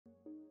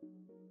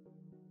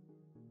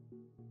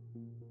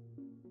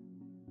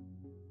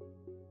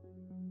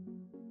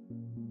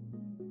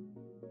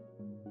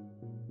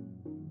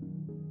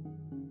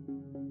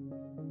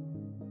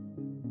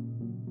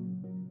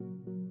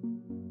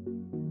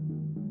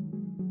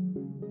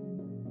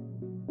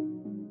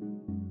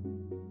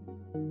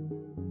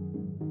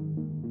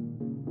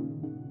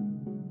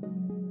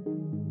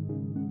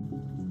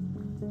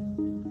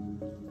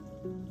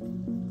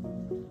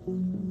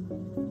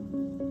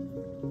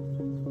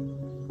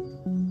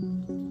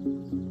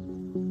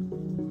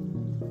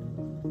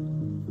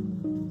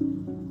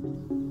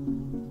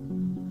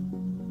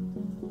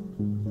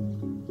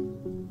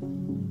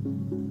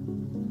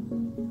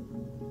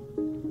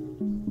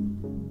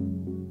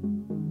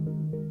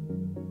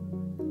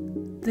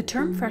The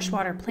term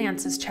freshwater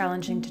plants is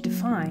challenging to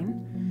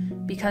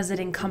define because it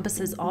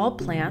encompasses all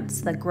plants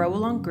that grow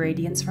along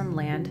gradients from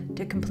land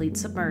to complete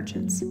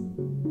submergence.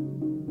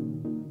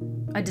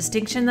 A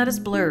distinction that is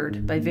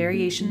blurred by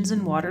variations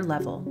in water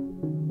level.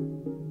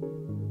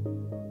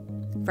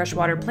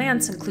 Freshwater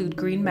plants include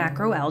green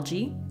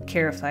macroalgae,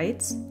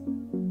 charophytes,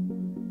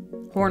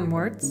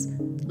 hornworts,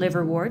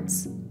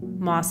 liverworts,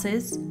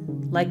 mosses,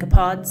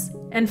 lycopods,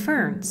 and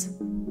ferns,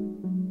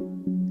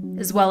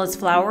 as well as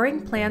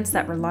flowering plants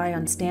that rely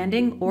on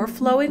standing or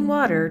flowing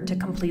water to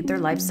complete their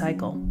life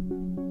cycle.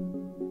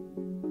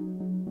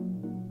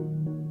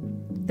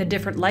 The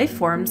different life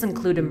forms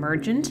include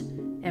emergent,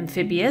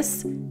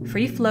 amphibious,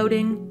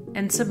 free-floating,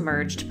 and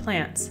submerged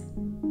plants.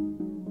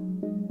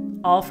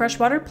 All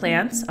freshwater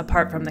plants,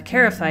 apart from the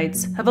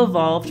charophytes, have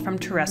evolved from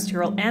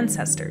terrestrial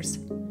ancestors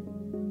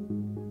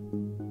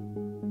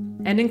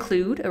and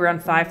include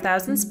around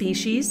 5,000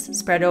 species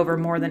spread over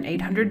more than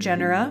 800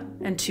 genera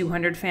and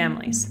 200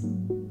 families.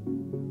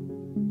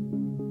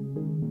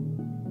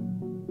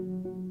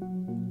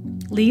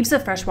 Leaves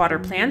of freshwater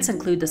plants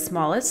include the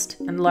smallest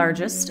and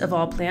largest of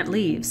all plant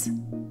leaves.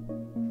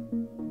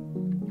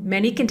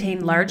 Many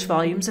contain large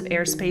volumes of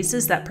air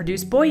spaces that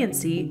produce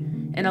buoyancy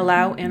and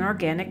allow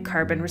inorganic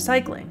carbon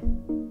recycling,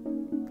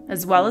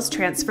 as well as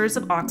transfers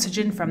of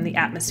oxygen from the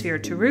atmosphere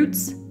to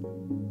roots,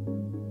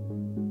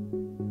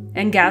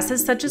 and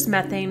gases such as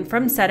methane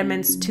from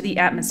sediments to the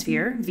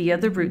atmosphere via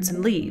the roots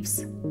and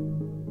leaves.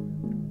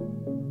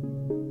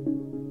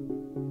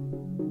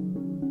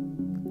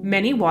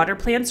 Many water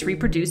plants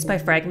reproduce by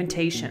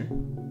fragmentation.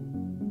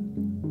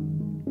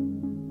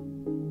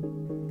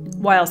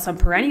 While some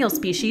perennial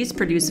species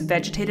produce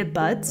vegetative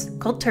buds,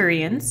 called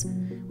turions,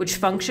 which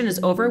function as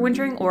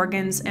overwintering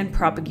organs and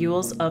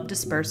propagules of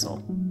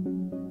dispersal.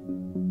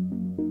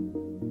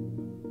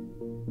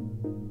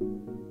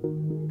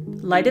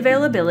 Light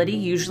availability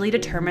usually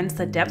determines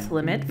the depth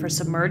limit for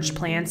submerged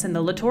plants in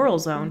the littoral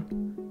zone.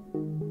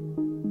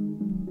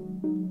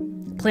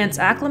 Plants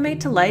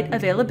acclimate to light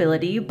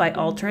availability by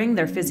altering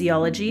their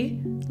physiology,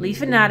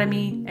 leaf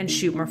anatomy, and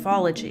shoot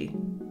morphology.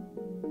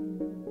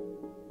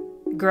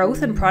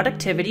 Growth and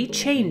productivity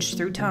change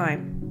through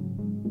time.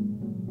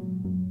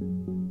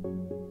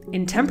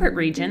 In temperate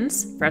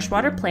regions,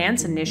 freshwater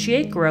plants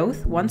initiate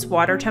growth once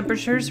water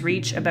temperatures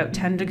reach about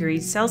 10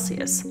 degrees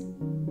Celsius.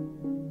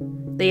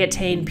 They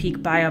attain peak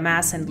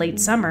biomass in late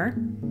summer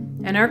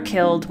and are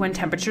killed when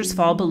temperatures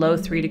fall below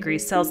 3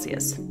 degrees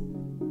Celsius.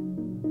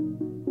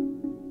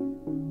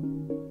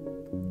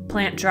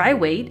 Plant dry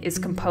weight is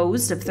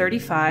composed of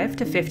 35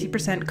 to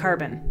 50%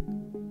 carbon,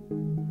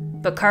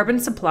 but carbon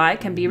supply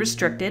can be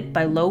restricted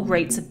by low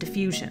rates of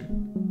diffusion,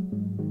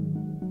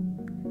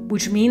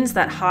 which means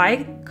that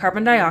high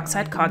carbon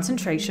dioxide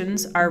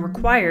concentrations are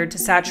required to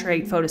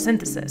saturate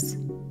photosynthesis.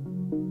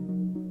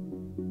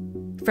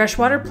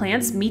 Freshwater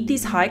plants meet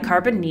these high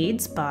carbon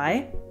needs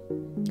by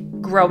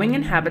growing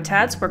in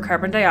habitats where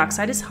carbon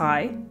dioxide is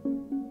high,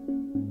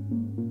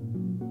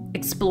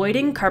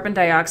 exploiting carbon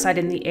dioxide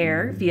in the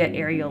air via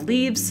aerial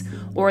leaves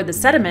or the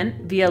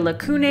sediment via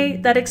lacunae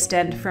that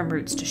extend from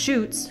roots to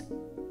shoots,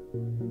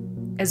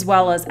 as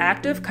well as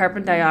active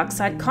carbon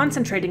dioxide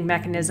concentrating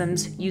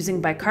mechanisms using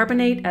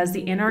bicarbonate as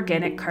the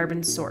inorganic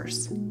carbon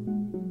source.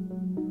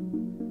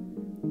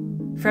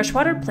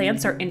 Freshwater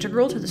plants are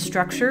integral to the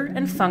structure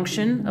and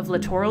function of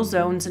littoral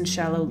zones and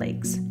shallow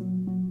lakes.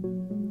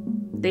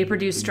 They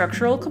produce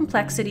structural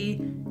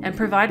complexity and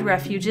provide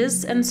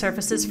refuges and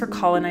surfaces for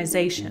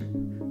colonization.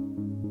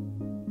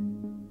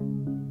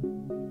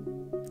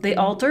 They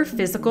alter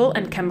physical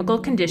and chemical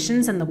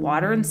conditions in the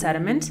water and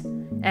sediment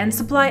and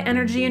supply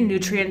energy and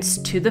nutrients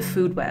to the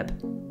food web.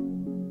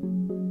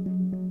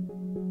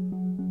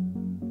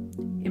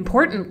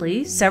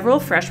 Importantly, several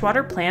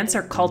freshwater plants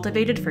are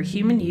cultivated for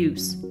human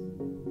use.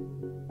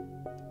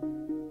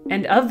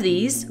 And of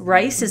these,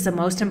 rice is the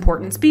most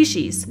important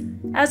species,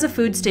 as a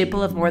food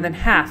staple of more than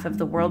half of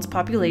the world's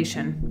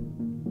population.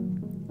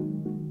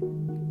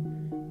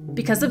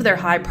 Because of their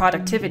high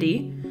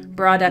productivity,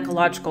 broad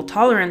ecological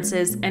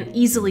tolerances, and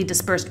easily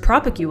dispersed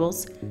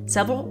propagules,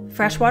 several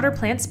freshwater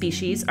plant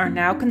species are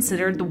now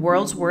considered the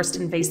world's worst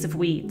invasive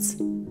weeds,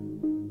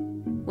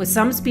 with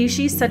some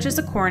species such as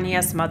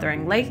Acornia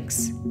smothering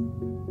lakes,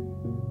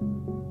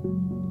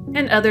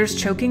 and others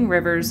choking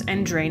rivers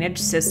and drainage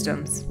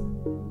systems.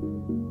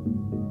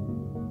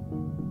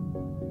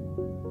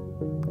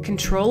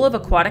 Control of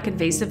aquatic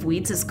invasive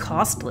weeds is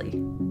costly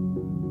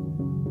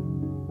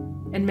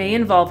and may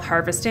involve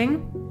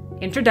harvesting,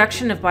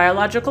 introduction of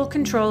biological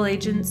control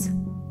agents,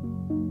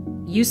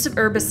 use of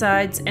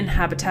herbicides, and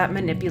habitat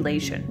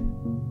manipulation.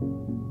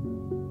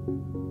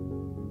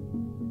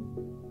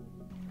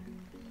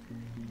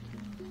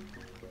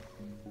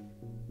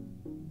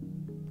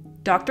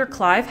 Dr.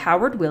 Clive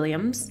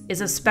Howard-Williams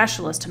is a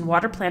specialist in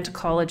water plant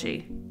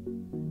ecology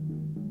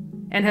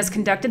and has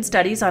conducted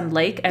studies on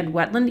lake and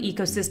wetland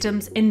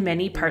ecosystems in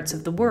many parts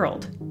of the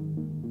world.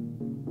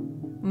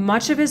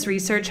 Much of his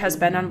research has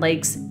been on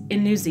lakes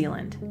in New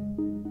Zealand.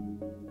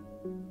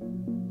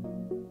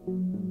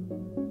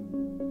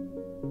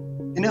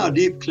 In our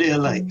deep, clear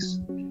lakes,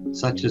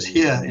 such as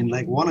here in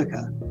Lake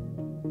Wanaka,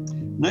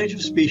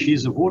 native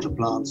species of water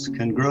plants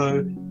can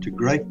grow to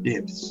great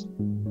depths.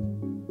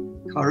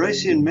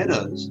 Carassian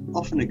meadows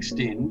often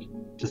extend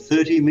to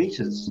 30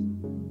 meters.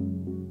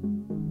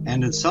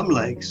 And in some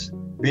lakes,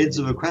 beds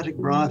of aquatic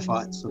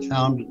bryophytes are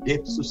found at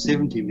depths of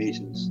 70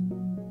 meters.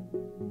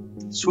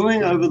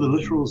 Swimming over the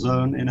littoral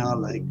zone in our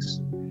lakes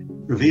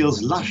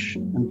reveals lush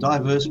and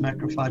diverse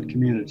macrophyte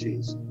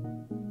communities.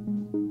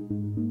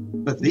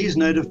 But these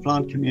native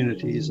plant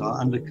communities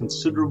are under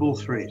considerable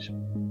threat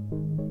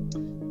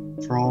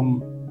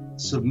from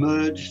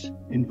submerged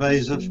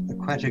invasive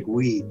aquatic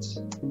weeds.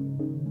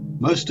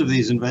 Most of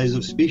these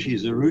invasive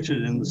species are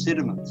rooted in the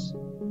sediments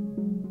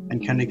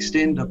and can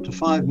extend up to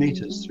 5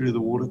 meters through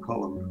the water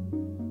column.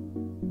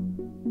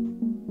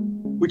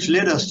 Which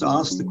led us to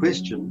ask the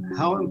question,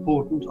 how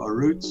important are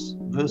roots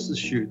versus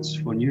shoots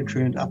for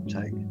nutrient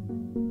uptake?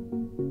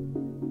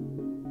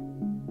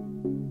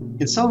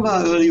 In some of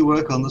our early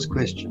work on this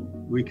question,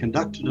 we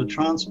conducted a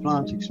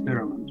transplant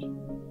experiment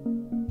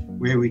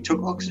where we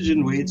took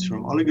oxygen weeds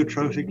from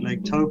oligotrophic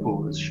Lake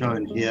Taupo, as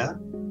shown here,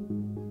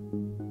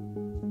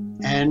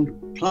 and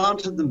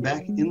planted them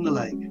back in the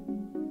lake,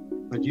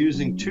 but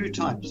using two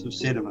types of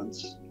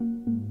sediments.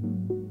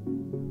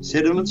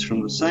 Sediments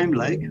from the same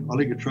lake,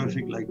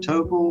 oligotrophic Lake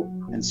Taupo,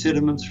 and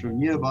sediments from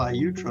nearby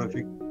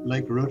eutrophic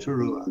Lake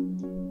Rotorua.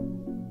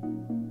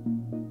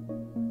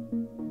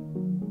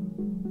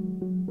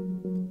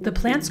 The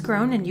plants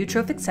grown in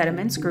eutrophic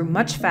sediments grew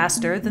much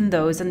faster than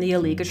those in the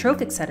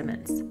oligotrophic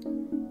sediments.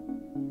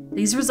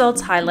 These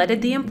results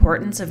highlighted the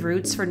importance of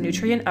roots for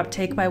nutrient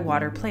uptake by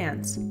water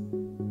plants,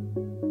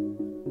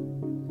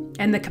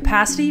 and the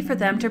capacity for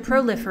them to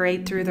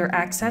proliferate through their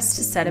access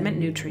to sediment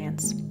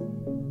nutrients.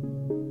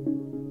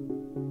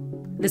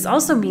 This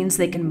also means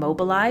they can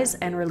mobilize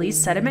and release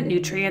sediment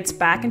nutrients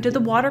back into the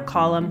water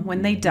column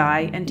when they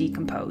die and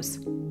decompose.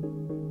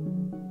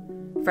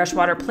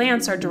 Freshwater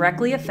plants are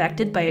directly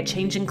affected by a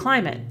change in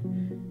climate,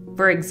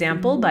 for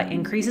example, by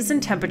increases in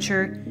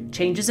temperature,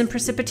 changes in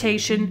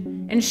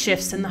precipitation, and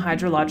shifts in the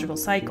hydrological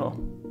cycle.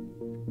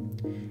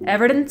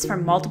 Evidence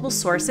from multiple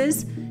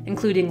sources,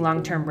 including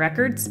long-term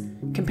records,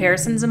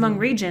 comparisons among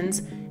regions,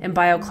 and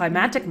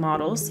bioclimatic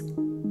models,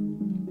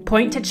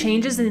 point to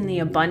changes in the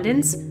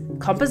abundance,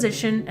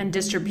 composition, and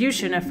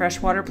distribution of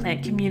freshwater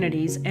plant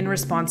communities in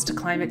response to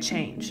climate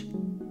change.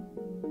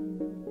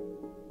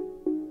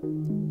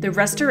 The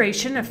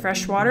restoration of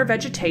freshwater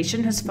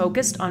vegetation has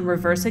focused on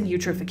reversing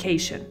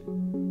eutrophication,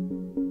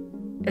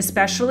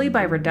 especially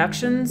by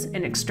reductions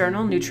in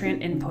external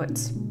nutrient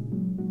inputs.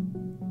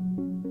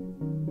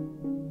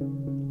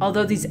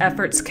 Although these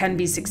efforts can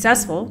be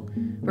successful,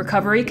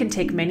 recovery can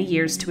take many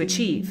years to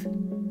achieve.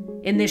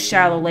 In this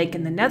shallow lake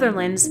in the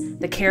Netherlands,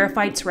 the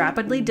charophytes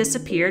rapidly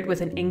disappeared with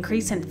an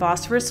increase in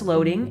phosphorus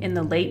loading in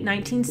the late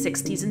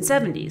 1960s and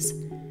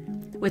 70s.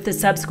 With the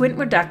subsequent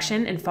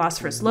reduction in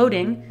phosphorus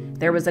loading,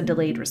 there was a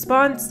delayed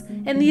response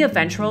and the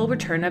eventual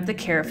return of the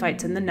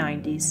charophytes in the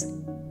 90s.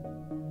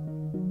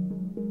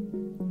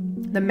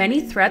 The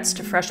many threats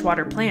to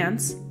freshwater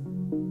plants,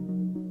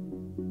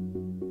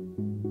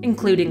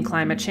 including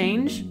climate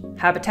change,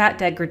 habitat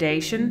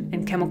degradation,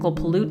 and chemical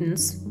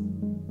pollutants,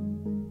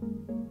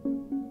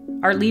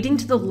 are leading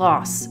to the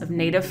loss of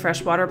native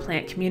freshwater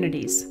plant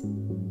communities.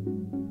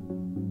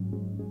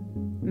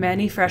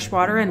 Many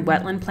freshwater and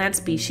wetland plant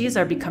species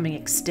are becoming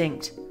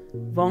extinct,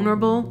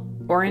 vulnerable,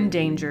 or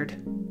endangered.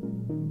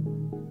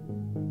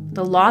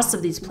 The loss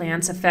of these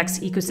plants affects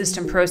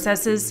ecosystem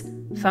processes,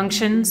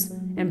 functions,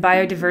 and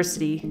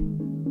biodiversity,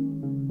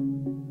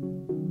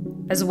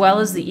 as well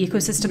as the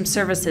ecosystem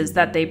services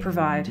that they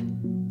provide.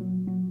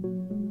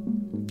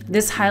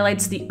 This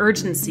highlights the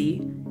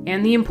urgency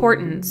and the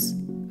importance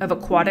of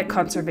aquatic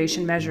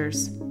conservation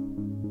measures.